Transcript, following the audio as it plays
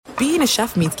Being a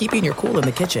chef means keeping your cool in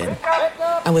the kitchen.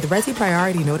 And with Resi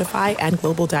Priority Notify and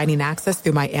Global Dining Access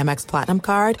through my Amex Platinum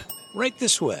card, Right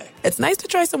this way. it's nice to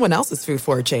try someone else's food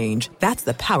for a change. That's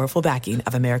the powerful backing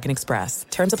of American Express.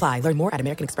 Terms apply. Learn more at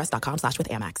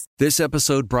americanexpress.com/withAmex. This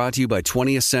episode brought to you by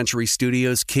 20th Century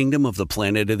Studios' Kingdom of the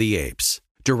Planet of the Apes.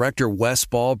 Director Wes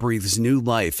Ball breathes new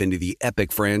life into the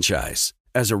epic franchise.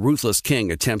 As a ruthless king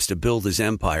attempts to build his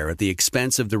empire at the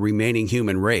expense of the remaining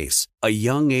human race, a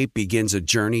young ape begins a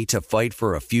journey to fight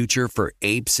for a future for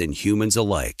apes and humans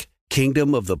alike.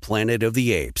 Kingdom of the Planet of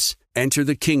the Apes. Enter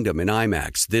the kingdom in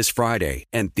IMAX this Friday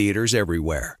and theaters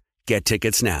everywhere. Get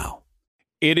tickets now.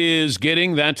 It is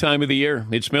getting that time of the year.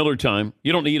 It's Miller time.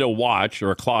 You don't need a watch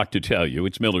or a clock to tell you.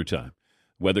 It's Miller time.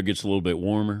 Weather gets a little bit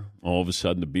warmer. All of a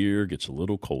sudden, the beer gets a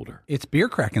little colder. It's beer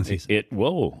cracking season.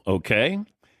 Whoa, okay.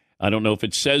 I don't know if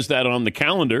it says that on the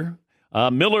calendar.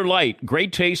 Miller Lite,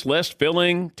 great taste, less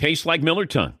filling, tastes like Miller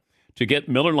time. To get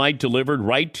Miller Lite delivered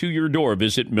right to your door,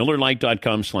 visit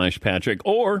MillerLite.com/Patrick,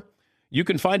 or you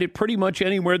can find it pretty much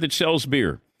anywhere that sells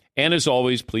beer. And as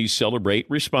always, please celebrate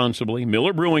responsibly.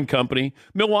 Miller Brewing Company,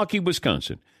 Milwaukee,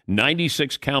 Wisconsin.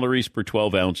 96 calories per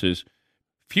 12 ounces.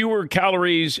 Fewer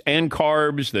calories and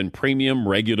carbs than premium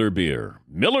regular beer.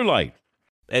 Miller Lite.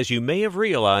 As you may have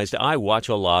realized, I watch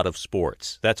a lot of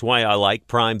sports. That's why I like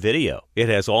Prime Video. It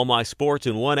has all my sports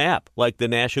in one app, like the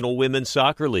National Women's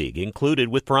Soccer League, included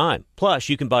with Prime. Plus,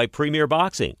 you can buy Premier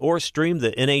Boxing or stream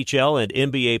the NHL and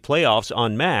NBA playoffs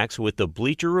on Max with the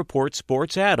Bleacher Report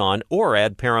Sports add-on, or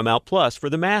add Paramount Plus for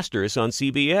the Masters on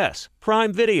CBS.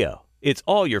 Prime Video. It's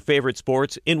all your favorite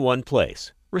sports in one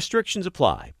place. Restrictions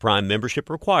apply. Prime membership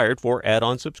required for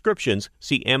add-on subscriptions.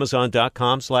 See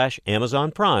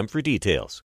Amazon.com/Amazon Prime for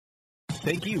details.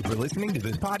 Thank you for listening to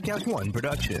this Podcast One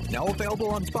production. Now available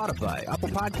on Spotify, Apple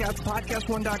Podcasts,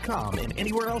 PodcastOne.com, and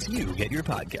anywhere else you get your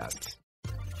podcasts.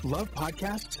 Love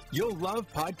podcasts? You'll love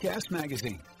Podcast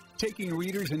Magazine. Taking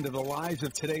readers into the lives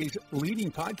of today's leading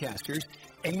podcasters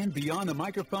and beyond the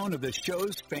microphone of the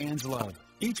shows fans love.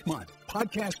 Each month,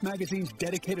 Podcast Magazine's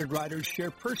dedicated writers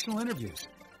share personal interviews,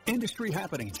 industry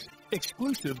happenings,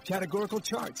 exclusive categorical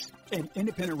charts, and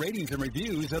independent ratings and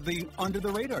reviews of the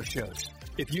under-the-radar shows.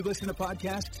 If you listen to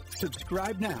podcasts,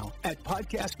 subscribe now at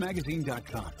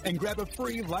podcastmagazine.com and grab a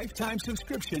free lifetime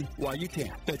subscription while you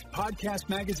can. That's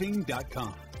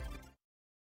podcastmagazine.com.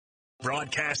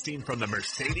 Broadcasting from the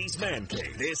Mercedes Man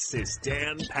Cave, this is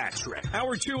Dan Patrick.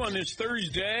 Hour 2 on this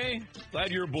Thursday.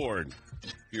 Glad you're aboard.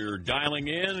 If you're dialing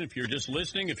in, if you're just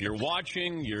listening, if you're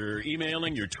watching, you're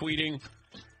emailing, you're tweeting,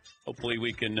 hopefully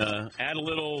we can add a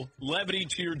little levity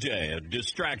to your day, a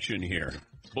distraction here.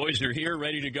 Boys are here,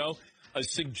 ready to go. A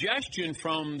suggestion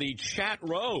from the chat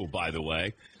row, by the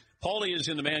way. Paulie is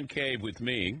in the man cave with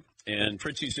me, and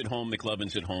Fritzy's at home,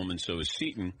 McLovin's at home, and so is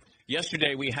Seton.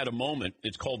 Yesterday we had a moment.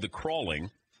 It's called The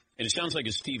Crawling, and it sounds like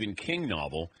a Stephen King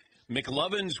novel.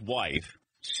 McLovin's wife,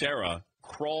 Sarah,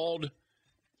 crawled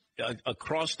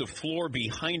across the floor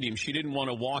behind him. She didn't want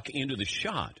to walk into the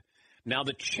shot. Now,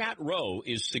 the chat row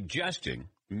is suggesting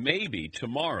maybe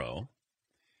tomorrow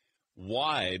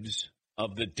wives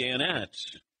of the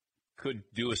Danettes could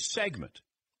do a segment.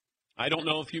 I don't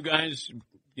know if you guys,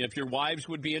 if your wives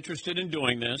would be interested in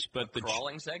doing this, but the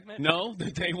crawling segment? No,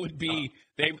 that they would be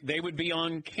they would be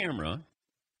on camera.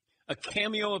 A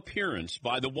cameo appearance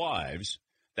by the wives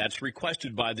that's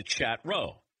requested by the chat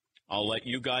row. I'll let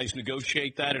you guys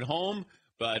negotiate that at home,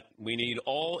 but we need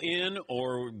all in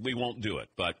or we won't do it.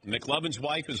 But McLovin's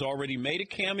wife has already made a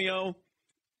cameo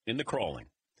in The Crawling.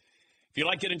 If you'd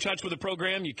like to get in touch with the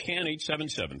program, you can,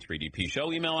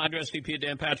 877-3DP-SHOW. Email address,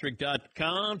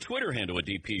 dp@danpatrick.com. Twitter handle at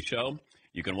DP-SHOW.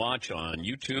 You can watch on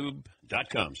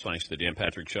youtube.com/The Dan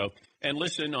Patrick Show and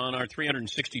listen on our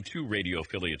 362 radio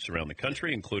affiliates around the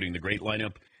country, including the great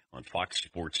lineup on Fox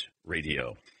Sports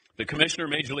Radio. The commissioner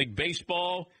of Major League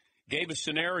Baseball gave a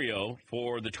scenario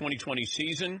for the 2020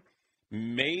 season,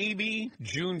 maybe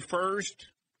June 1st,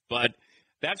 but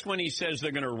that's when he says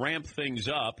they're going to ramp things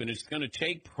up, and it's going to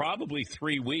take probably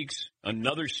 3 weeks,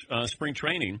 another spring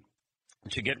training,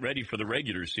 to get ready for the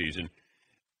regular season.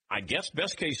 I guess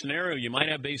best case scenario, you might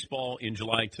have baseball in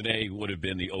July. Today would have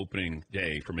been the opening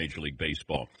day for Major League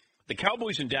Baseball. The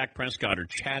Cowboys and Dak Prescott are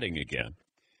chatting again.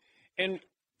 And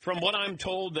from what I'm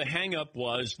told, the hang-up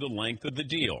was the length of the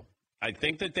deal. I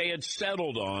think that they had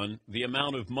settled on the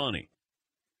amount of money.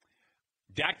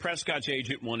 Dak Prescott's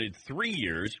agent wanted 3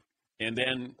 years, and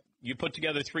then you put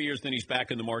together 3 years, then he's back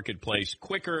in the marketplace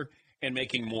quicker and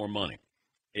making more money.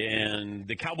 And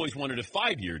the Cowboys wanted a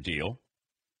 5-year deal.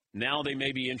 Now they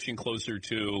may be inching closer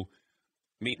to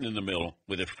meeting in the middle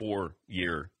with a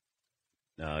 4-year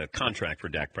contract for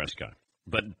Dak Prescott.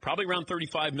 but probably around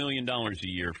 $35 million a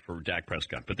year for Dak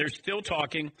Prescott. But they're still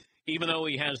talking. Even though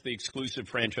he has the exclusive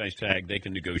franchise tag, they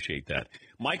can negotiate that.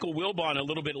 Michael Wilbon a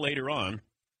little bit later on,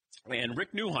 and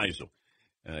Rick Neuheisel,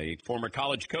 a former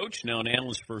college coach, now an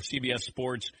analyst for CBS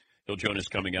Sports. He'll join us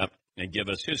coming up and give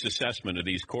us his assessment of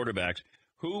these quarterbacks.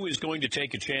 Who is going to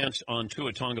take a chance on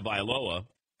Tua Tagovailoa?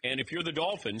 And if you're the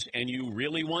Dolphins and you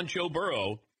really want Joe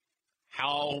Burrow,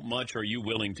 how much are you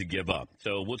willing to give up?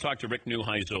 So we'll talk to Rick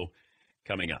Neuheisel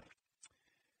coming up.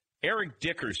 Eric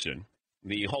Dickerson,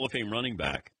 the Hall of Fame running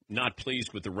back, not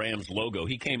pleased with the Rams logo.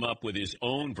 He came up with his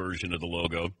own version of the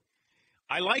logo.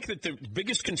 I like that the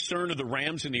biggest concern of the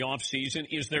Rams in the offseason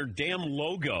is their damn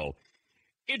logo.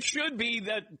 It should be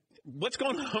that what's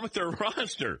going on with their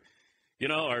roster? You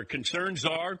know, our concerns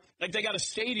are, like, they got a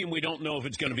stadium we don't know if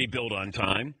it's going to be built on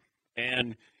time.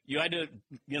 And you had to,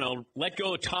 let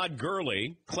go of Todd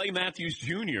Gurley, Clay Matthews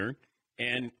Jr.,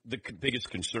 and the biggest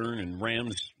concern in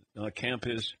Rams camp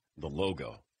is the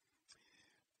logo.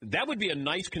 That would be a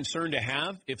nice concern to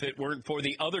have if it weren't for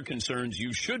the other concerns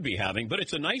you should be having, but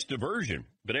it's a nice diversion.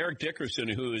 But Eric Dickerson,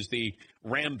 who is the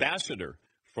Rambassador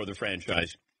for the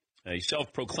franchise, a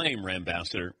self-proclaimed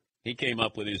Rambassador, he came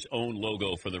up with his own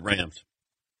logo for the Rams.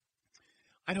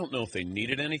 I don't know if they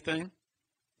needed anything,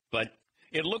 but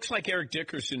it looks like Eric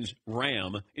Dickerson's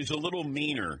Ram is a little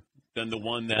meaner than the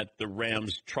one that the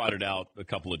Rams trotted out a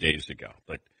couple of days ago.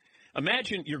 But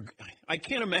I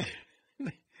can't imagine.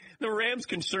 The Rams'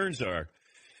 concerns are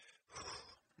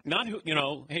not,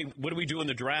 hey, what do we do in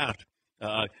the draft?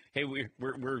 Hey,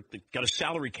 we're got a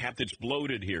salary cap that's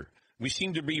bloated here. We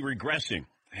seem to be regressing.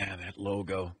 That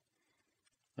logo.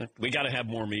 We got to have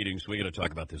more meetings. We got to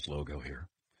talk about this logo here.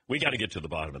 We got to get to the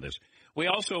bottom of this. We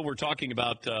also were talking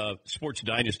about sports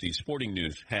dynasties. Sporting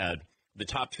News had the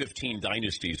top 15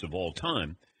 dynasties of all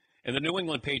time, and the New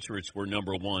England Patriots were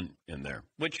number one in there,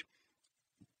 which,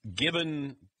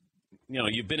 given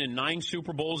you've been in 9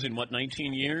 Super Bowls in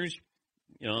 19 years?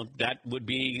 That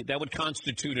would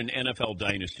constitute an NFL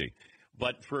dynasty.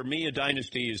 But for me, a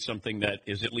dynasty is something that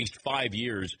is at least 5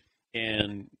 years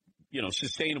and,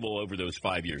 sustainable over those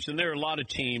 5 years. And there are a lot of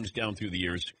teams down through the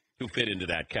years who fit into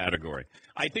that category.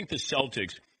 I think the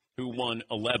Celtics, who won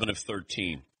 11 of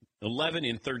 13, 11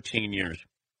 in 13 years,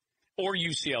 or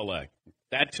UCLA,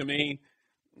 that to me,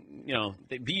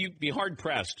 they'd be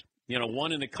hard-pressed.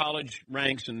 One in the college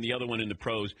ranks and the other one in the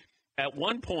pros. At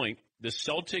one point, the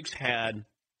Celtics had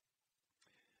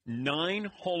 9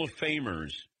 Hall of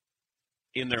Famers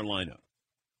in their lineup.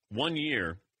 One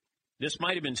year, this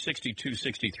might have been 62,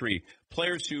 63,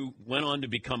 players who went on to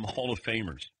become Hall of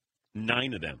Famers.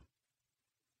 9 of them.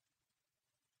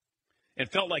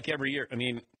 It felt like every year. I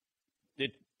mean,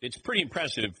 it's pretty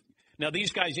impressive. Now,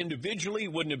 these guys individually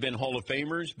wouldn't have been Hall of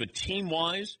Famers, but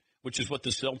team-wise, which is what the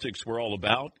Celtics were all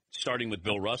about, starting with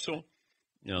Bill Russell.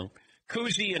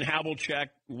 Cousy and Havlicek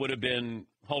would have been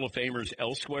Hall of Famers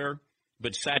elsewhere,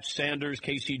 but Satch Sanders,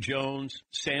 Casey Jones,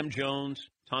 Sam Jones,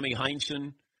 Tommy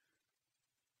Heinsohn,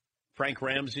 Frank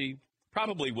Ramsey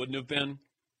probably wouldn't have been,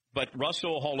 but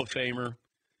Russell, a Hall of Famer,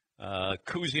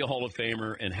 Cousy, a Hall of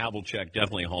Famer, and Havlicek,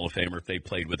 definitely a Hall of Famer if they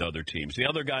played with other teams. The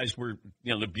other guys were,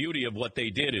 the beauty of what they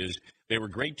did is they were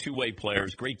great two-way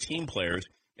players, great team players,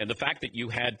 and the fact that you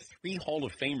had 3 Hall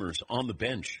of Famers on the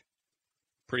bench,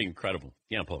 pretty incredible.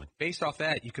 Yeah, Paulie. Based off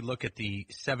that, you could look at the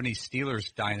 70s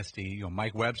Steelers dynasty,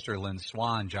 Mike Webster, Lynn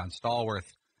Swann, John Stallworth,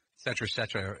 et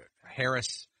cetera,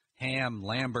 Harris, Ham,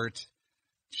 Lambert.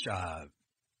 I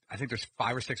think there's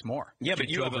 5 or 6 more. Yeah, but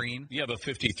you have a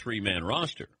 53-man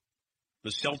roster. The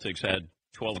Celtics had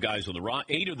 12 guys on the roster.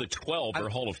 8 of the 12 are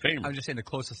Hall of Famers. I'm just saying the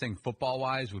closest thing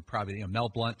football-wise would probably be Mel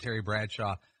Blount, Terry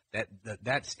Bradshaw.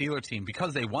 That Steeler team,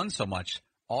 because they won so much,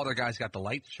 all their guys got the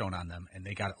light shown on them, and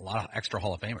they got a lot of extra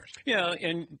Hall of Famers. Yeah,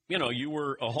 and, you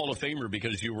were a Hall of Famer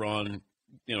because you were on,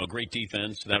 great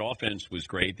defense. That offense was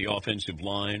great. The offensive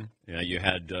line, you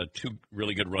had 2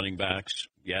 really good running backs.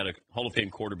 You had a Hall of Fame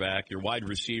quarterback. Your wide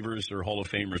receivers are Hall of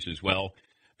Famers as well.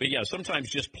 But, yeah, sometimes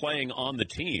just playing on the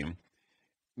team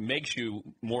makes you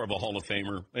more of a Hall of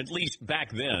Famer, at least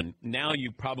back then. Now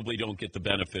you probably don't get the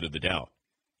benefit of the doubt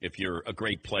if you're a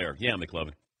great player. Yeah,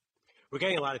 McLovin. We're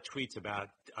getting a lot of tweets about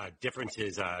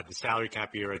differences. The salary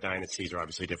cap era dynasties are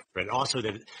obviously different. But also,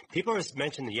 people have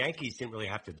mentioned the Yankees didn't really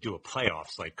have to do a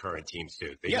playoffs like current teams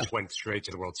do. They just went straight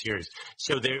to the World Series.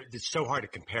 So it's so hard to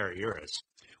compare eras.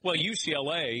 Well,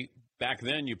 UCLA, back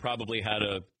then you probably had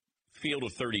a field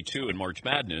of 32 in March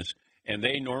Madness, and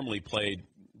they normally played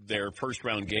their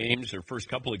first-round games, their first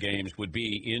couple of games would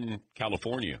be in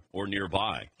California or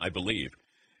nearby, I believe.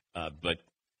 But,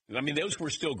 those were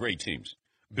still great teams.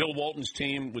 Bill Walton's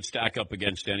team would stack up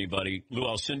against anybody. Lou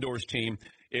Alcindor's team.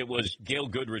 It was Gail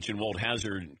Goodrich and Walt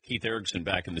Hazard and Keith Erickson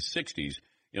back in the 60s.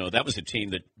 That was a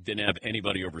team that didn't have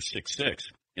anybody over 6'6",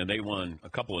 and they won a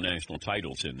couple of national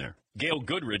titles in there. Gail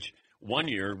Goodrich, one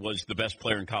year, was the best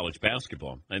player in college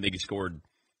basketball. I think he scored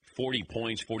 40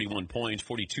 points, 41 points,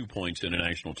 42 points in a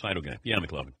national title game. Yeah,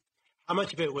 McLovin. How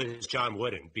much of it was John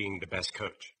Wooden being the best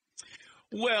coach?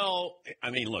 Well, I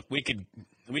mean, look, we could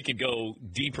go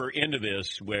deeper into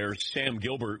this where Sam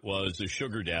Gilbert was the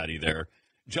sugar daddy there.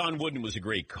 John Wooden was a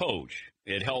great coach.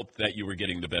 It helped that you were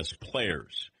getting the best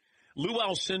players. Lou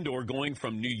Alcindor going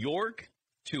from New York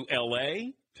to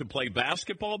L.A. to play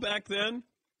basketball back then,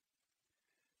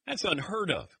 that's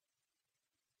unheard of.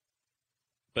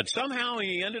 But somehow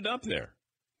he ended up there.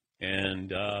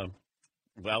 And,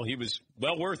 he was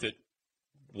well worth it.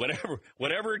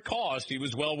 Whatever it cost, he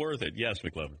was well worth it. Yes,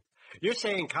 McLovin. You're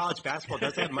saying college basketball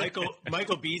does that?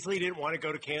 Michael Beasley didn't want to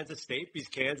go to Kansas State because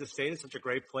Kansas State is such a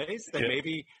great place that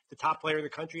maybe the top player in the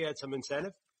country had some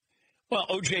incentive? Well,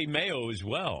 O.J. Mayo as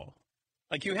well.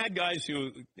 Like, you had guys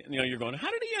who, you're going,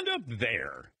 how did he end up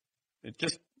there? It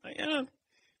just,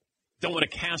 don't want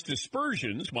to cast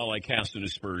aspersions while I cast an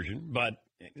aspersion, but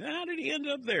how did he end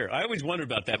up there? I always wondered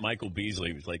about that Michael Beasley.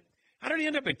 He was like, how did he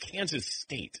end up at Kansas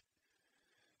State?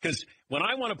 Because when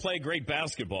I want to play great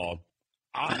basketball,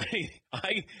 I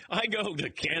go to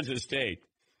Kansas State.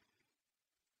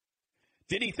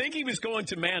 Did he think he was going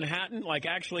to Manhattan, like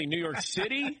actually New York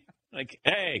City? Like,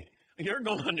 hey, you're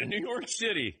going to New York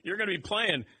City. You're going to be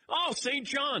playing. Oh, St.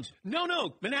 John's. No,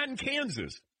 Manhattan,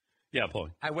 Kansas. Yeah, Paul.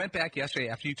 I went back yesterday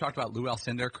after you talked about Lou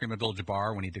Alcindor, Kareem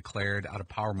Abdul-Jabbar, when he declared out of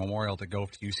Power Memorial to go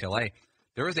to UCLA.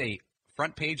 There was a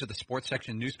front page of the sports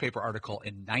section newspaper article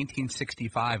in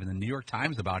 1965 in the New York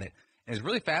Times about it. And it was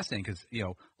really fascinating because,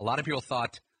 a lot of people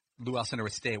thought Lou Alcindor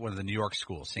would stay at one of the New York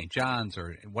schools, St. John's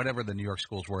or whatever the New York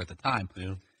schools were at the time.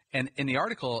 Yeah. And in the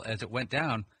article, as it went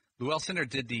down, Lou Alcindor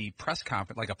did the press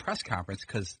conference,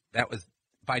 because that was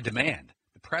by demand.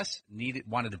 The press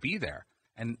wanted to be there,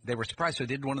 and they were surprised. So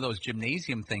they did one of those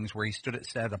gymnasium things where he stood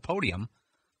at a podium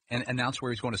and announced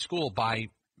where he was going to school by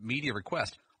media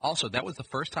request. Also, that was the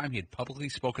first time he had publicly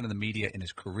spoken to the media in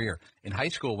his career. In high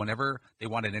school, whenever they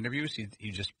wanted interviews,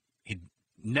 he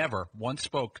never once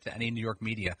spoke to any New York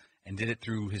media and did it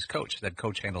through his coach. That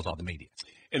coach handles all the media.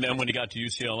 And then when he got to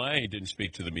UCLA, he didn't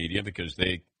speak to the media because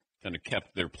they kind of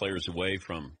kept their players away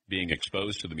from being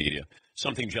exposed to the media.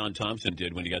 Something John Thompson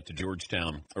did when he got to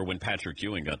Georgetown, or when Patrick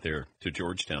Ewing got there to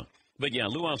Georgetown. But yeah,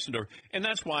 Lou Alcindor, and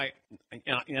that's why,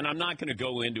 and I'm not going to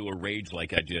go into a rage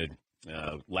like I did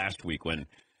last week when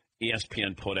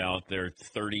ESPN put out their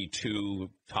 32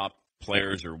 top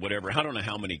players or whatever. I don't know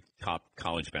how many top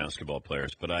college basketball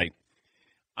players, but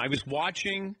I was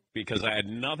watching because I had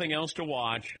nothing else to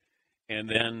watch, and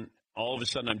then all of a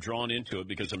sudden I'm drawn into it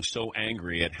because I'm so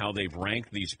angry at how they've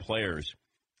ranked these players.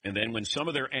 And then when some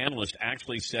of their analysts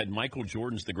actually said Michael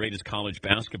Jordan's the greatest college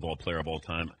basketball player of all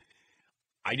time,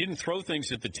 I didn't throw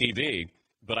things at the TV,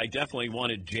 but I definitely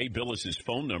wanted Jay Billis's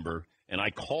phone number, and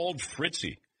I called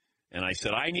Fritzy. And I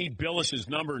said, I need Billis's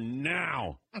number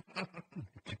now.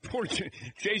 Poor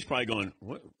Jay's probably going,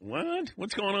 what?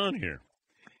 What's going on here?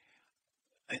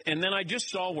 And then I just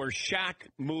saw where Shaq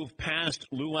moved past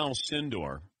Lou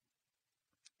Alcindor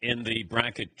in the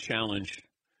bracket challenge.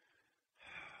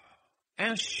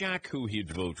 Ask Shaq who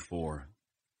he'd vote for.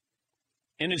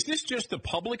 And is this just the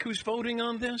public who's voting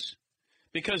on this?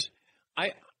 Because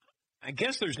I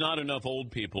guess there's not enough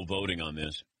old people voting on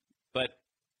this. But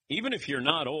even if you're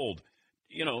not old,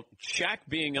 Shaq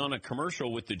being on a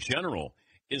commercial with the General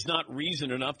is not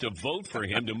reason enough to vote for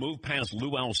him to move past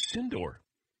Lou Alcindor.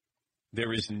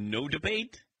 There is no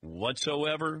debate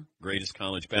whatsoever. Greatest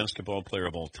college basketball player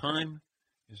of all time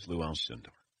is Lou Alcindor.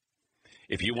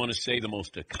 If you want to say the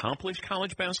most accomplished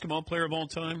college basketball player of all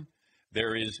time,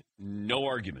 there is no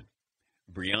argument.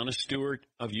 Breonna Stewart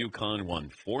of UConn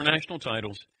won 4 national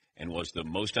titles and was the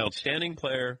most outstanding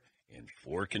player in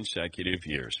 4 consecutive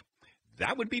years.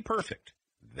 That would be perfect.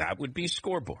 That would be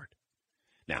scoreboard.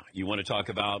 Now, you want to talk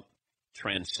about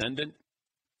transcendent?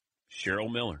 Cheryl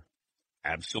Miller.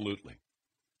 Absolutely.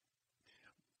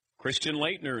 Christian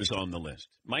Laettner is on the list.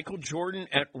 Michael Jordan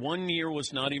at one year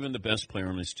was not even the best player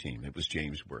on his team. It was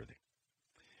James Worthy.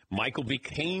 Michael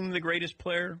became the greatest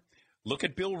player. Look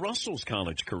at Bill Russell's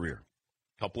college career.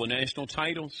 Couple of national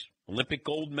titles, Olympic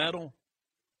gold medal.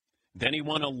 Then he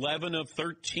won 11 of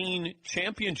 13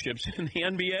 championships in the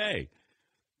NBA.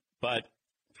 But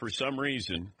for some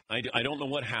reason, I don't know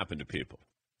what happened to people.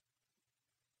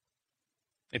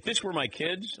 If this were my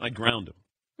kids, I'd ground them.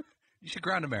 You should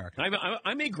ground America.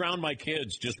 I may ground my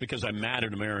kids just because I'm mad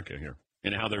at America here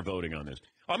and how they're voting on this.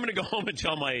 I'm going to go home and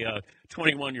tell my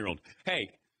 21-year-old, hey,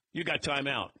 You got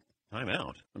timeout.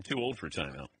 Timeout? I'm too old for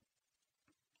timeout.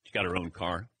 She got her own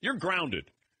car. You're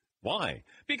grounded. Why?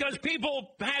 Because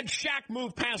people had Shaq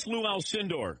move past Lou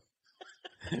Alcindor.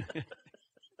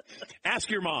 Ask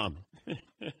your mom.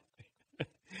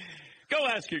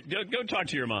 Go talk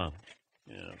to your mom.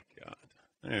 Oh, God.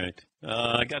 All right.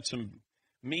 I got some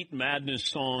Meat Madness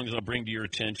songs I'll bring to your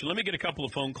attention. Let me get a couple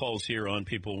of phone calls here on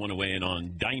people who want to weigh in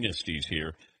on dynasties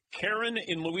here. Karen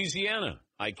in Louisiana.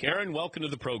 Hi, Karen. Welcome to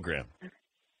the program.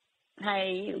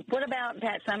 Hey, what about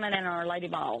Pat Summitt and our Lady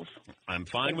Balls? I'm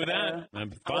fine with that.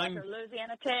 I'm fine. I watch her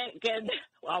Louisiana Tech, and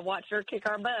I watch her kick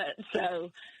our butt.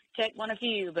 So Tech won a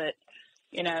few, but,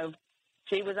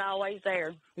 she was always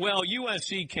there. Well,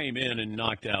 USC came in and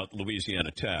knocked out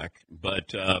Louisiana Tech,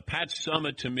 but Pat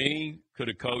Summitt, to me, could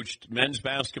have coached men's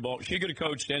basketball. She could have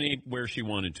coached anywhere she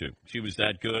wanted to. She was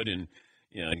that good, and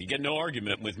you get no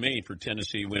argument with me for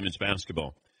Tennessee women's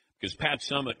basketball because Pat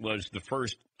Summitt was the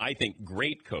first, I think,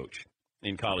 great coach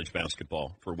in college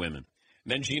basketball for women.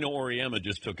 And then Gino Auriemma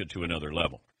just took it to another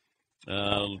level.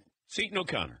 Seton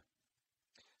O'Connor.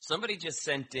 Somebody just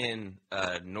sent in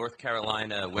North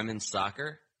Carolina women's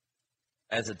soccer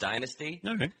as a dynasty.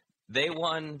 Okay. They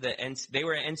won they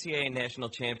were NCAA national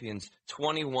champions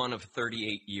 21 of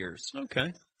 38 years.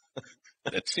 Okay.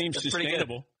 That seems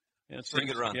sustainable. Yeah, pretty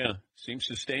good run. Yeah, seems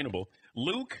sustainable.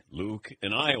 Luke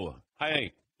in Iowa.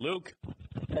 Hi, Luke.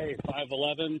 Hey,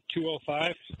 5'11",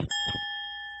 205.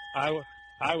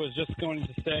 I was just going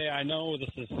to say, I know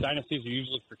dynasties are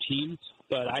usually for teams,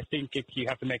 but I think you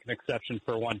have to make an exception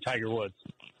for one, Tiger Woods.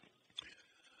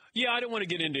 Yeah, I don't want to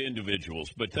get into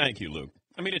individuals, but thank you, Luke.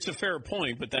 I mean, it's a fair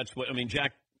point, but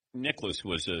Jack Nicklaus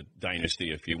was a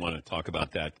dynasty, if you want to talk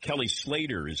about that. Kelly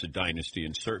Slater is a dynasty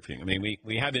in surfing. I mean,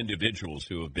 we have individuals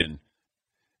who have been,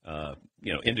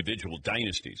 individual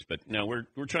dynasties, but now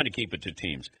we're trying to keep it to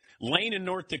teams. Lane in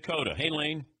North Dakota. Hey,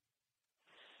 Lane.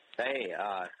 Hey,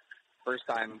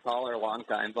 first-time caller,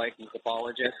 long-time Vikings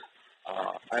apologist.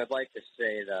 I would like to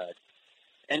say the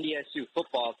NDSU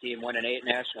football team won 8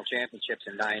 national championships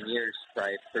in 9 years.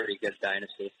 Probably a pretty good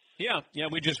dynasty. Yeah,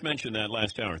 we just mentioned that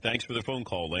last hour. Thanks for the phone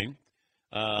call, Lane.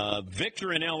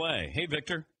 Victor in L.A. Hey,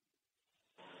 Victor.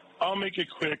 I'll make it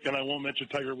quick, and I won't mention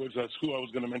Tiger Woods. That's who I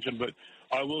was going to mention. But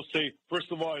I will say,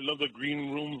 first of all, I love the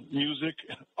green room music.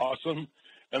 Awesome.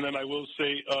 And then I will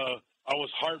say I was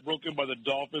heartbroken by the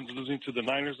Dolphins losing to the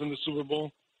Niners in the Super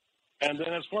Bowl. And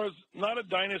then as far as not a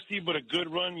dynasty but a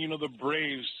good run, the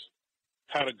Braves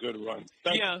had a good run.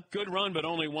 Yeah, good run, but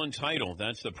only one title.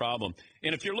 That's the problem.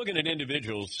 And if you're looking at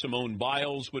individuals, Simone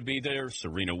Biles would be there.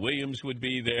 Serena Williams would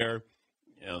be there.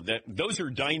 Those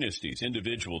are dynasties,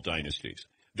 individual dynasties.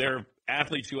 They're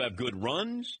athletes who have good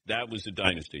runs. That was a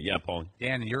dynasty. Yeah, Paul.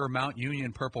 Dan, your Mount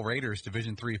Union Purple Raiders,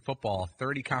 Division III football,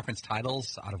 30 conference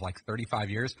titles out of 35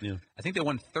 years. Yeah. I think they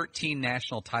won 13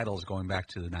 national titles going back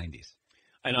to the 90s.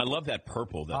 And I love that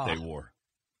purple that they wore.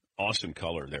 Awesome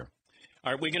color there.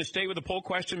 All right, we're going to stay with the poll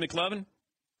question, McLevin?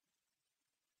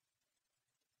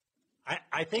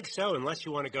 I think so, unless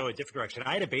you want to go a different direction.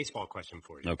 I had a baseball question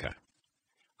for you. Okay.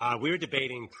 We were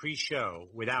debating pre-show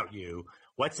without you.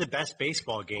 What's the best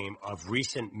baseball game of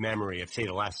recent memory of, say,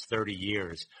 the last 30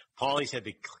 years? Paulie said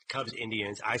the Cubs,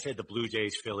 Indians. I said the Blue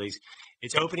Jays, Phillies.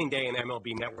 It's opening day in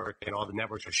MLB Network, and all the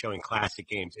networks are showing classic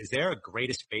games. Is there a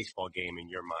greatest baseball game in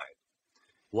your mind?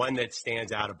 One that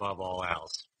stands out above all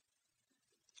else?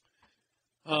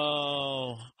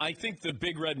 Oh, I think the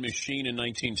Big Red Machine in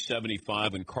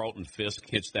 1975 when Carlton Fisk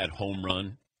hits that home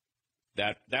run.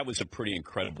 That was a pretty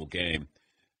incredible game.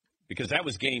 Because that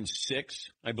was Game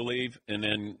 6, I believe, and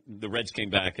then the Reds came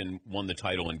back and won the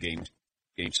title in Game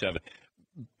 7.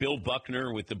 Bill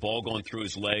Buckner with the ball going through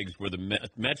his legs where the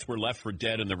Mets were left for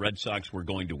dead and the Red Sox were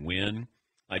going to win.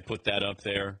 I put that up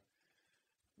there.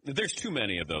 There's too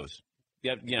many of those.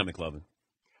 Yeah, McLovin.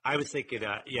 I was thinking,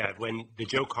 when the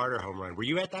Joe Carter home run. Were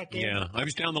you at that game? Yeah, I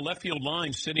was down the left field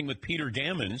line sitting with Peter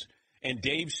Gammons and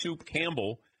Dave Soup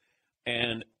Campbell,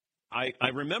 and I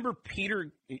remember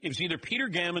it was either Peter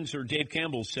Gammons or Dave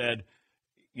Campbell said,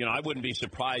 I wouldn't be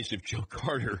surprised if Joe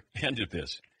Carter ended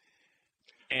this.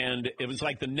 And it was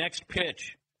like the next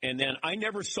pitch. And then I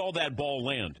never saw that ball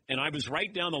land. And I was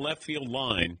right down the left field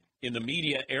line in the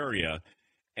media area.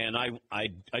 And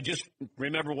I just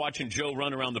remember watching Joe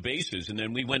run around the bases. And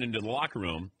then we went into the locker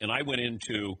room. And I went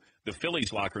into the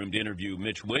Phillies locker room to interview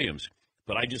Mitch Williams.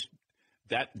 But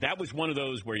that was one of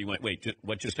those where you went, wait,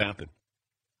 what just happened?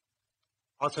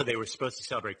 Also, they were supposed to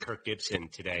celebrate Kirk Gibson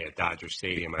today at Dodger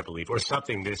Stadium, I believe, or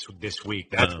something this week.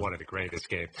 That's one of the greatest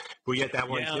games. Were you at that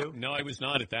one too? No, I was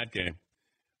not at that game.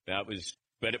 That was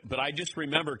But I just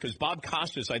remember because Bob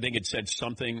Costas, I think, had said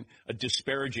something, a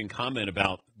disparaging comment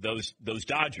about those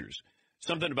Dodgers.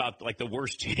 Something about like the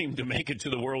worst team to make it to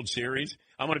the World Series.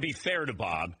 I want to be fair to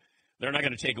Bob. They're not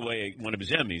going to take away one of his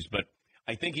Emmys, but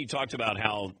I think he talked about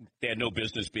how they had no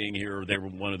business being here. Or they were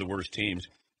one of the worst teams.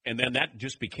 And then that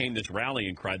just became this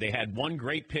rallying cry. They had one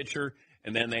great pitcher,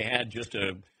 and then they had just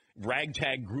a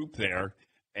ragtag group there.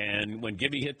 And when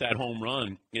Gibby hit that home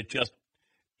run, it just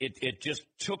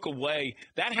took away.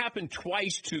 That happened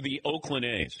twice to the Oakland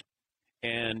A's.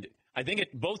 And I think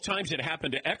both times it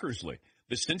happened to Eckersley.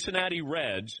 The Cincinnati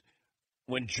Reds,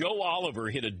 when Joe Oliver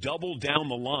hit a double down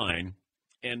the line,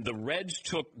 and the Reds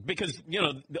took, because,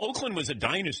 the Oakland was a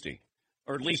dynasty,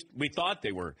 or at least we thought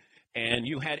they were, and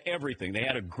you had everything. They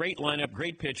had a great lineup,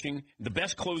 great pitching, the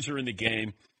best closer in the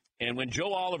game, and when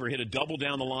Joe Oliver hit a double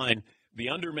down the line, the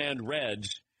undermanned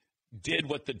Reds did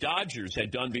what the Dodgers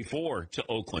had done before to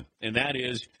Oakland, and that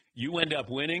is you end up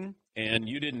winning, and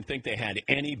you didn't think they had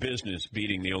any business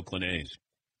beating the Oakland A's.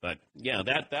 But, yeah,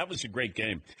 that was a great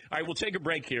game. All right, we'll take a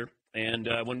break here, and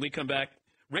when we come back,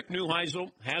 Rick Neuheisel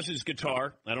has his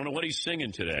guitar. I don't know what he's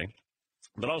singing today,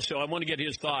 but also I want to get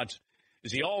his thoughts.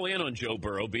 Is he all in on Joe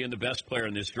Burrow being the best player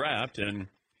in this draft, and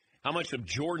how much of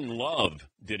Jordan Love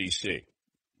did he see?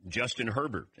 Justin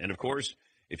Herbert. And, of course,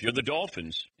 if you're the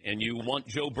Dolphins and you want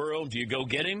Joe Burrow, do you go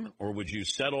get him, or would you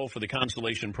settle for the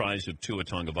consolation prize of Tua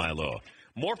Tagovailoa?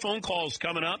 More phone calls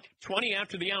coming up, 20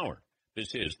 after the hour.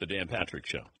 This is the Dan Patrick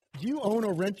Show. Do you own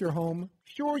or rent your home?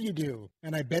 Sure you do,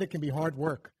 and I bet it can be hard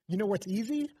work. You know what's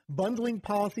easy? Bundling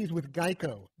policies with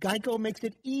Geico. Geico makes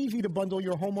it easy to bundle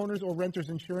your homeowner's or renter's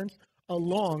insurance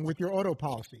along with your auto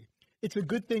policy. It's a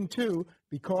good thing, too,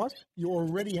 because you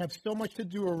already have so much to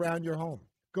do around your home.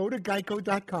 Go to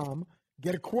geico.com,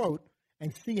 get a quote,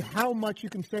 and see how much you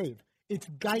can save. It's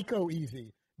Geico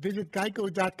easy. Visit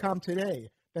geico.com today.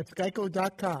 That's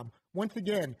geico.com. Once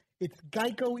again, it's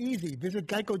Geico easy. Visit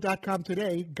geico.com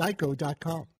today,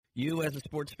 geico.com. You, as a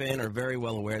sports fan, are very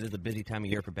well aware this is a busy time of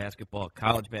year for basketball.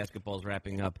 College basketball is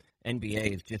wrapping up.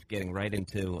 NBA is just getting right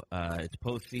into its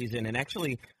postseason. And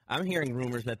actually, I'm hearing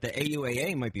rumors that the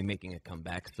AUAA might be making a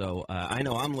comeback. So I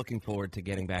know I'm looking forward to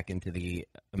getting back into the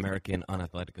American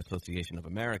Unathletic Association of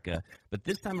America. But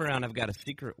this time around, I've got a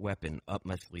secret weapon up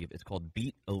my sleeve. It's called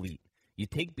Beat Elite. You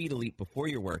take Beat Elite before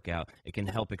your workout. It can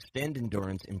help extend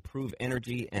endurance, improve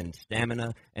energy and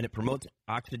stamina, and it promotes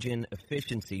oxygen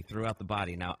efficiency throughout the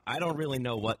body. Now, I don't really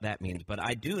know what that means, but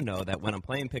I do know that when I'm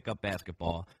playing pickup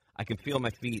basketball, I can feel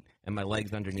my feet and my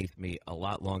legs underneath me a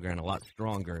lot longer and a lot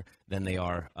stronger than they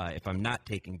are if I'm not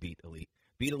taking Beat Elite.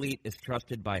 Beat Elite is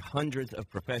trusted by hundreds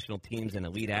of professional teams and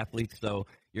elite athletes, so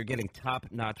you're getting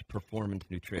top-notch performance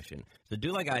nutrition. So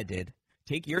do like I did.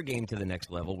 Take your game to the next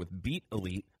level with Beat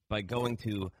Elite by going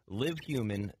to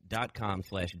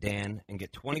livehuman.com/Dan and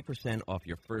get 20% off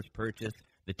your first purchase.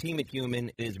 The team at Human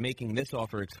is making this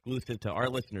offer exclusive to our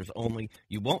listeners only.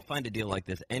 You won't find a deal like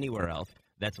this anywhere else.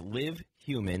 That's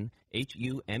livehuman,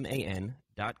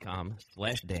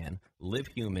 HUMAN.com/Dan,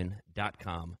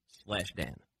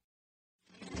 livehuman.com/Dan.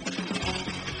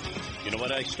 You know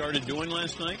what I started doing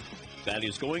last night? That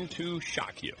is going to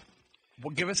shock you.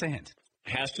 Well, give us a hint.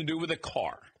 Has to do with a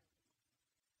car.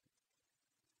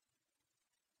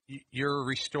 You're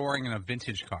restoring a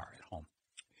vintage car at home.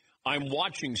 I'm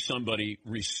watching somebody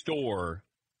restore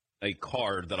a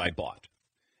car that I bought.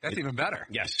 That's even better.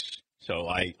 Yes.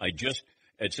 So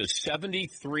it's a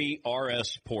 73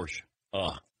 RS Porsche.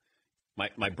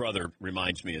 My brother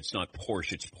reminds me it's not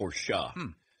Porsche, it's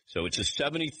Porsche. So it's a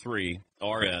 73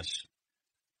 RS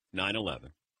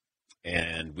 911.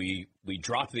 And we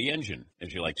dropped the engine,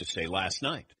 as you like to say, last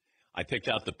night. I picked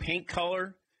out the paint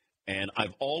color. And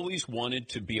I've always wanted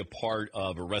to be a part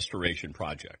of a restoration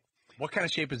project. What kind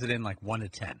of shape is it in, like 1 to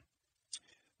 10?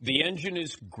 The engine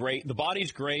is great. The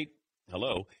body's great.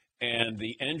 Hello. And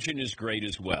the engine is great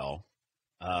as well.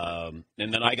 And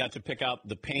then I got to pick out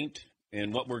the paint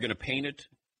and what we're going to paint it.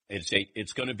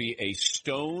 It's going to be a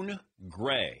stone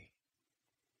gray.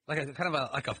 Like a kind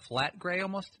of like a flat gray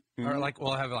almost? Mm-hmm. Or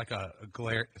we'll have like a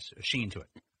glare, a sheen to it?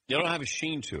 You don't have a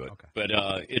sheen to it, okay. But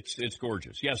it's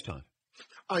gorgeous. Yes, Tom.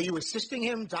 Are you assisting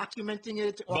him, documenting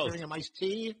it, offering him iced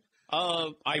tea?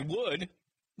 I would,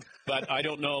 but I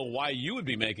don't know why you would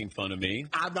be making fun of me.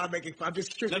 I'm not making fun. I'm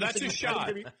just curious. No, that's a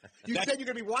shot. You said you're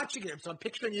going to be watching him, so I'm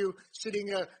picturing you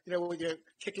sitting, with your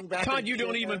kicking back. Todd, you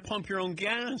don't even pump your own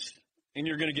gas, and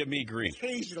you're going to give me grief.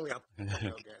 Occasionally, I'll pump my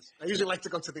own gas. I usually like to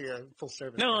go to the full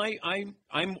service. No,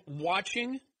 I'm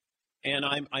watching, and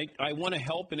I want to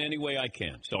help in any way I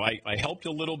can. So I helped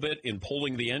a little bit in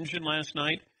pulling the engine last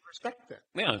night. Respect that.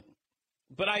 Yeah,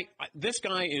 but this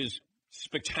guy is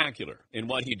spectacular in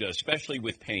what he does, especially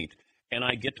with paint. And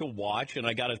I get to watch, and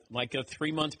I got a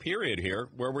 3-month period here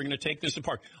where we're going to take this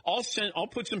apart. I'll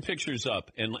put some pictures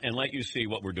up and let you see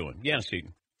what we're doing. Yes,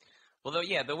 Eaton. Well,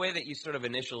 the way that you sort of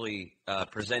initially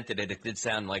presented it, it did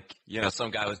sound like,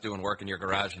 some guy was doing work in your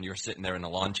garage and you were sitting there in a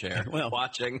lawn chair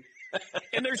watching.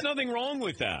 And there's nothing wrong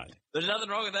with that. There's nothing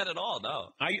wrong with that at all,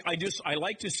 no. I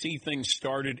like to see things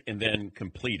started and then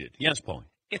completed. Yes, Paul.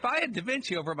 If I had Da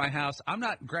Vinci over at my house, I'm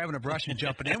not grabbing a brush and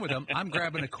jumping in with him. I'm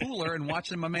grabbing a cooler and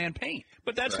watching my man paint.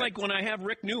 But that's like when I have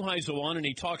Rick Neuheisel on and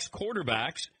he talks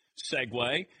quarterbacks,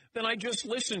 segue, then I just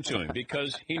listen to him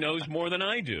because he knows more than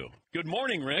I do. Good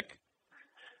morning, Rick.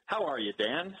 How are you,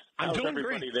 Dan? I'm doing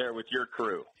everybody great. There with your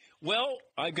crew? Well,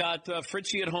 I got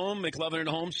Fritzy at home, McLovin at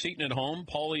home, Seaton at home.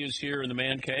 Paulie is here in the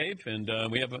man cave, and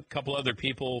we have a couple other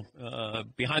people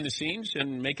behind the scenes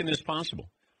and making this possible.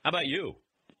 How about you?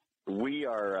 We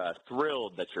are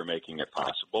thrilled that you're making it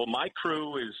possible. My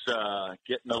crew is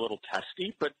getting a little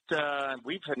testy, but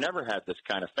we've never had this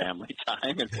kind of family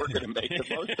time, and we're going to make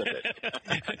the most of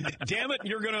it. Damn it,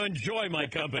 you're going to enjoy my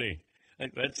company.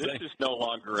 This is no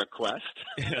longer a quest.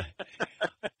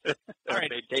 All right.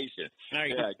 Vacation. All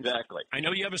right. Yeah, exactly. I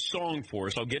know you have a song for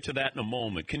us. I'll get to that in a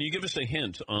moment. Can you give us a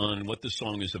hint on what the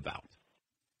song is about?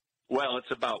 Well, it's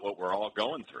about what we're all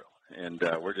going through, and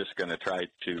we're just going to try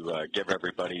to give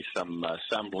everybody some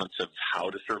semblance of how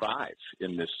to survive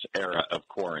in this era of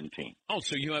quarantine. Oh,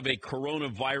 so you have a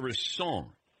coronavirus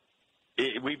song.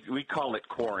 We call it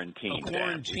quarantine.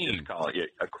 Quarantine. We just call it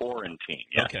a quarantine.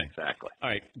 Yeah, okay. Exactly. All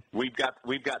right. We've got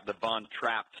the Von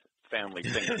Trapp family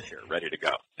singers here, ready to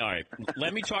go. All right.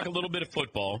 Let me talk a little bit of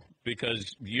football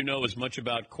because you know as much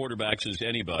about quarterbacks as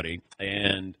anybody.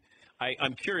 And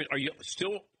I'm curious, are you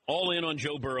still all in on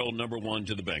Joe Burrow, number one,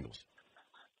 to the Bengals?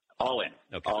 All in.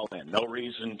 Okay. All in. No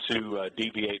reason to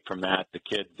deviate from that. The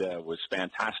kid was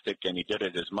fantastic, and he did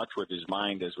it as much with his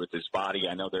mind as with his body.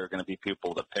 I know there are going to be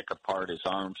people that pick apart his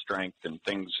arm strength and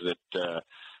things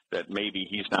that maybe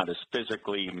he's not as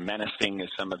physically menacing as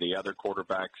some of the other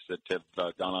quarterbacks that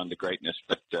have gone on to greatness,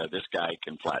 but this guy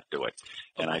can flat do it.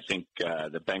 And I think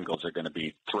the Bengals are going to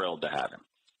be thrilled to have him.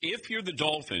 If you're the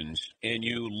Dolphins and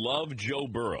you love Joe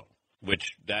Burrow,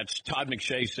 which that's Todd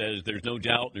McShay says there's no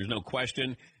doubt, there's no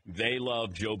question, they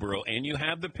love Joe Burrow, and you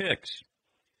have the picks.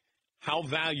 How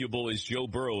valuable is Joe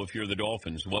Burrow if you're the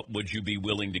Dolphins? What would you be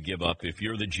willing to give up if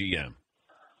you're the GM?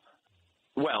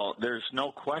 Well, there's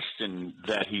no question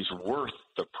that he's worth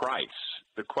the price.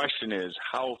 The question is,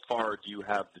 how far do you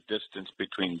have the distance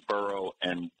between Burrow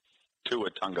and Tua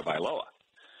Tagovailoa?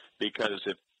 Because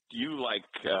if you like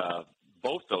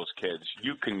both those kids,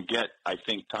 you can get, I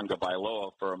think,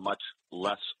 Tagovailoa for a much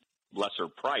lesser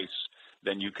price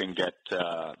than you can get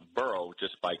Burrow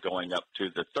just by going up to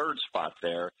the third spot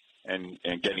there and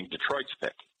getting Detroit's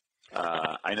pick.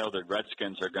 I know the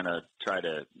Redskins are going to try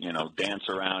to, dance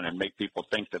around and make people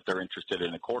think that they're interested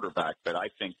in a quarterback, but I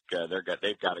think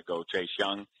they've got to go Chase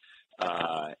Young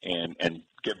and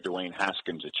give Dwayne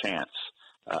Haskins a chance.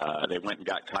 They went and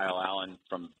got Kyle Allen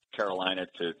from Carolina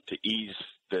to ease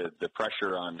the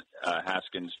pressure on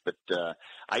Haskins, but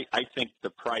I think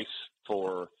the price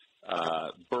for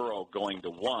Burrow going to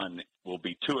one will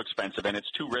be too expensive, and it's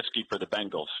too risky for the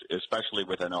Bengals, especially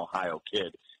with an Ohio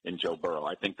kid in Joe Burrow.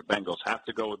 I think the Bengals have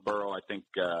to go with Burrow. I think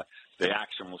the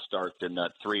action will start in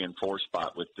that 3 and 4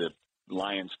 spot with the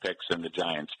Lions picks and the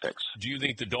Giants picks. Do you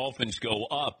think the Dolphins go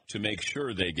up to make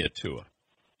sure they get Tua?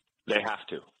 They have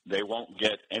to. They won't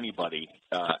get anybody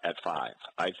at 5.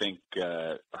 I think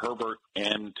Herbert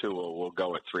and Tua will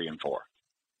go at 3 and 4.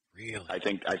 Really? I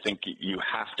think you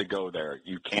have to go there.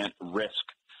 You can't risk,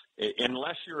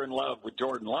 unless you're in love with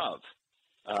Jordan Love.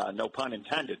 No pun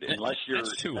intended. Unless you're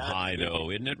that's too high,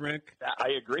 though, isn't it, Rick?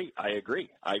 I agree.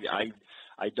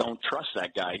 I don't trust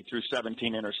that guy. He threw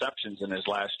 17 interceptions in his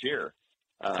last year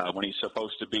when he's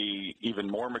supposed to be even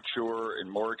more mature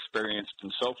and more experienced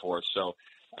and so forth. So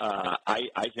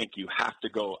I think you have to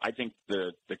go. I think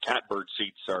the catbird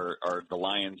seats are the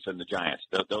Lions and the Giants.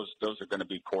 Those are going to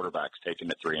be quarterbacks taken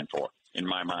at 3 and 4 in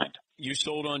my mind. You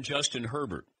sold on Justin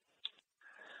Herbert.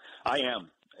 I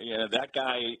am. Yeah, that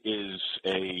guy is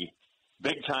a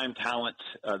big-time talent.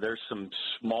 There's some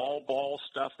small ball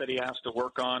stuff that he has to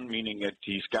work on, meaning that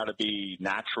he's got to be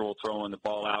natural throwing the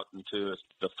ball out into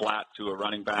the flat to a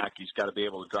running back. He's got to be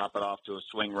able to drop it off to a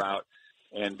swing route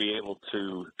and be able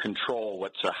to control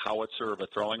what's a howitzer of a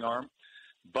throwing arm.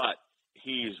 But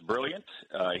he's brilliant.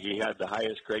 He had the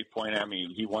highest grade point. I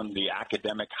mean, he won the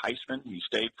academic Heisman. He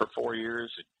stayed for 4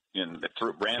 years and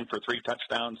ran for 3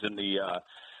 touchdowns in the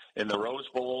In the Rose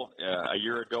Bowl a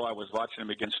year ago, I was watching him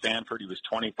against Stanford. He was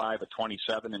 25 of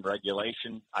 27 in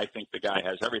regulation. I think the guy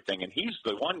has everything. And he's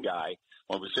the one guy,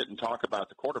 when we sit and talk about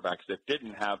the quarterbacks, that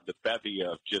didn't have the bevy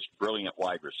of just brilliant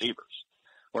wide receivers.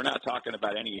 We're not talking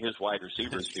about any of his wide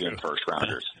receivers being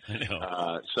first-rounders.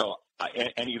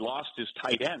 And he lost his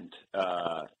tight end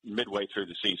midway through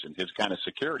the season, his kind of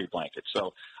security blanket.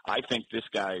 So I think this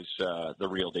guy's the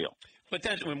real deal. But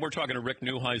that's when we're talking to Rick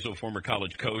Neuheisel, former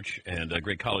college coach and a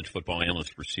great college football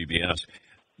analyst for CBS.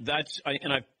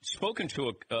 And I've spoken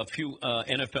to a few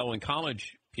NFL and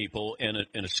college people and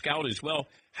a scout as well.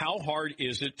 How hard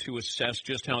is it to assess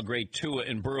just how great Tua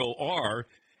and Burrow are,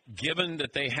 given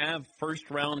that they have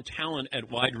first-round talent at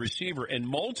wide receiver and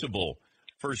multiple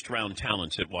first-round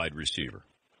talents at wide receiver?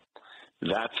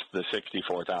 That's the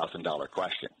 $64,000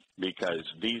 question, because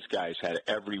these guys had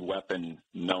every weapon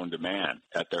known to man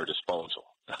at their disposal.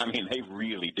 I mean, they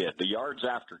really did. The yards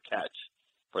after catch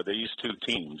for these two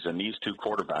teams and these two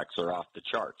quarterbacks are off the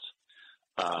charts.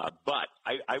 But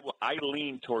I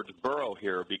lean towards Burrow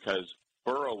here because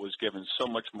Burrow was given so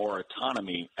much more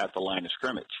autonomy at the line of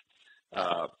scrimmage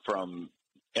from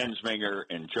Ensminger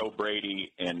and Joe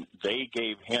Brady, and they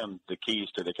gave him the keys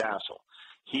to the castle.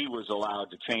 He was allowed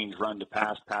to change run to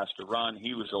pass, pass to run.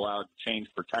 He was allowed to change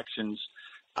protections.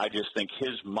 I just think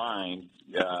his mind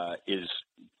is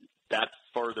that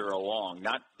further along.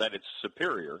 Not that it's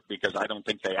superior, because I don't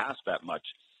think they ask that much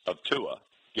of Tua,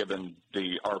 given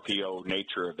the RPO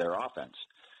nature of their offense.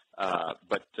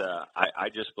 But I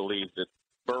just believe that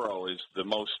Burrow is the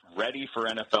most ready for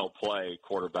NFL play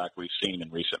quarterback we've seen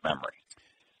in recent memory.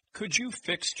 Could you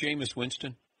fix Jameis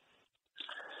Winston?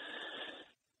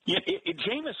 Yeah,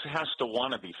 Jameis has to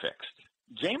want to be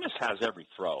fixed. Jameis has every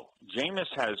throw. Jameis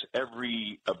has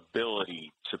every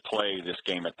ability to play this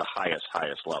game at the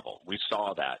highest level. We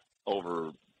saw that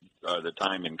over the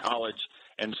time in college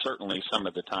and certainly some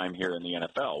of the time here in the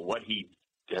NFL. What he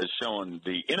has shown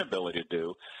the inability to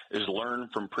do is learn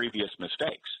from previous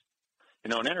mistakes. You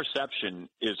know, an interception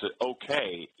is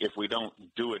okay if we don't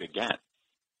do it again.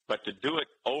 But to do it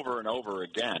over and over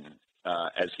again,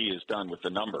 as he has done with the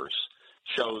numbers,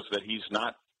 shows that he's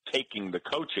not taking the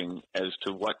coaching as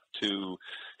to what to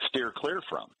steer clear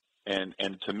from. And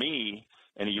to me,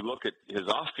 and you look at his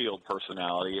off-field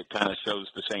personality, it kind of shows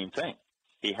the same thing.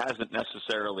 He hasn't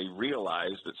necessarily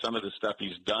realized that some of the stuff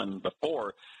he's done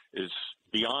before is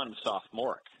beyond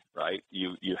sophomoric, right?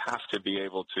 You have to be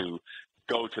able to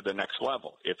go to the next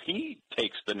level. If he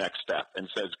takes the next step and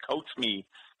says, coach me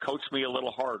a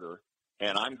little harder,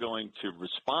 and I'm going to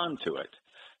respond to it,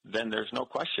 then there's no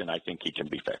question I think he can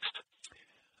be fixed.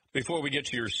 Before we get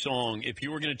to your song, if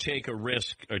you were going to take a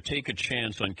risk or take a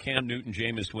chance on Cam Newton,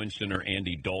 Jameis Winston, or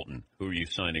Andy Dalton, who are you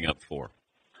signing up for?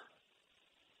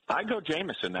 I go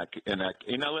Jameis in that.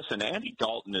 You know, listen, Andy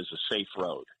Dalton is a safe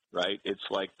road, right? It's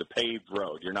like the paved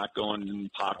road. You're not going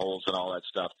in potholes and all that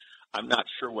stuff. I'm not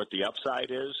sure what the upside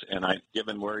is, and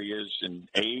given where he is in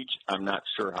age, I'm not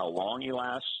sure how long he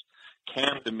lasts.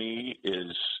 Cam, to me,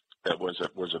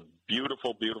 was a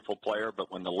beautiful, beautiful player,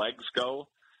 but when the legs go,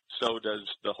 so does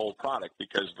the whole product,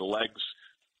 because the legs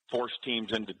force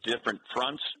teams into different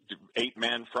fronts,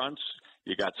 8-man fronts.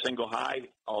 You got single high,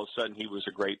 all of a sudden he was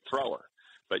a great thrower.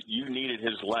 But you needed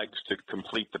his legs to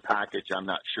complete the package. I'm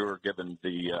not sure, given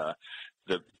the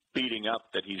beating up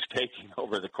that he's taking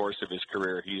over the course of his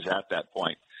career, he's at that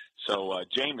point. So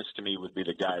Jameis, to me, would be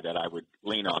the guy that I would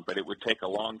lean on. But it would take a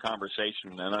long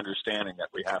conversation and understanding that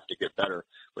we have to get better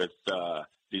with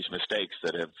these mistakes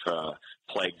that have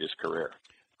plagued his career.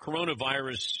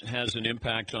 Coronavirus has an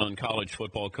impact on college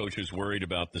football coaches worried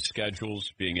about the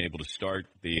schedules, being able to start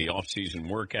the off-season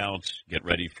workouts, get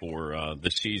ready for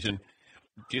the season.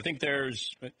 Do you think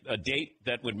there's a date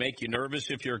that would make you nervous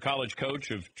if you're a college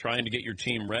coach of trying to get your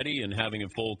team ready and having a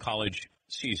full college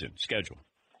season schedule?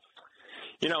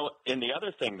 You know, and the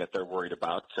other thing that they're worried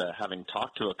about, having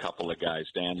talked to a couple of guys,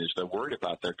 Dan, is they're worried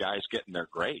about their guys getting their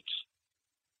grades.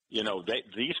 You know,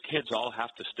 these kids all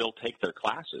have to still take their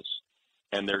classes,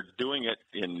 and they're doing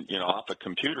it off of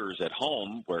computers at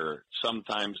home, where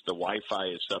sometimes the Wi-Fi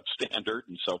is substandard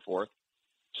and so forth.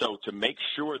 So to make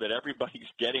sure that everybody's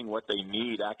getting what they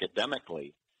need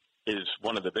academically is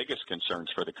one of the biggest concerns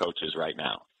for the coaches right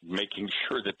now, making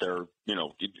sure that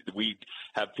we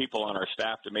have people on our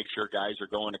staff to make sure guys are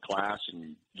going to class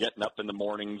and getting up in the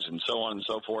mornings and so on and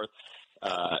so forth.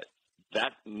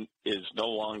 That is no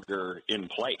longer in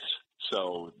place.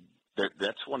 So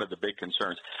that's one of the big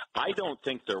concerns. I don't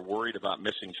think they're worried about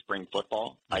missing spring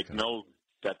football. Okay. I know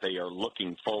that they are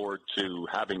looking forward to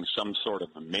having some sort of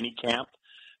a mini camp.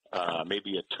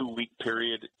 Maybe a 2-week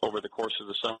period over the course of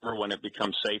the summer when it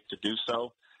becomes safe to do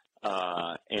so.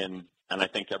 and I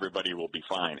think everybody will be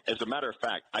fine. As a matter of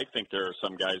fact, I think there are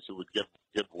some guys who would give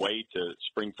way to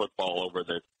spring football over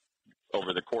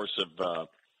the course of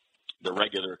the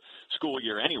regular school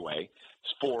year anyway,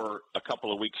 for a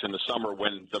couple of weeks in the summer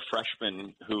when the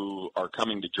freshmen who are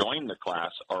coming to join the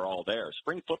class are all there.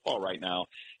 Spring football right now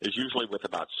is usually with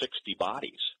about 60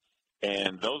 bodies.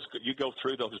 And you go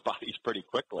through those bodies pretty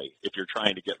quickly if you're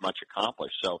trying to get much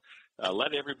accomplished. So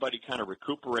let everybody kind of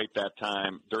recuperate that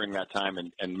time during that time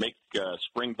and make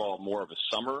spring ball more of a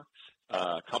summer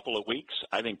couple of weeks.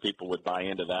 I think people would buy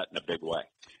into that in a big way.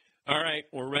 All right,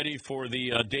 we're ready for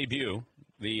the debut.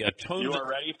 You are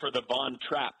ready for the Von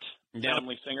Trapt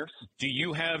family singers? Do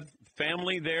you have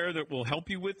family there that will help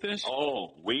you with this?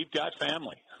 Oh, we've got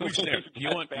family. Who's there? You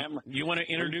want to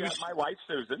introduce? We've got my wife,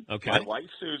 Susan. Okay. My wife,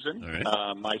 Susan. All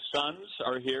right. My sons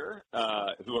are here,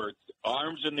 who are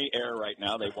arms in the air right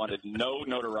now. They wanted no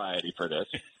notoriety for this.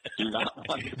 Do not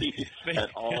want to be at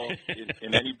all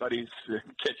in anybody's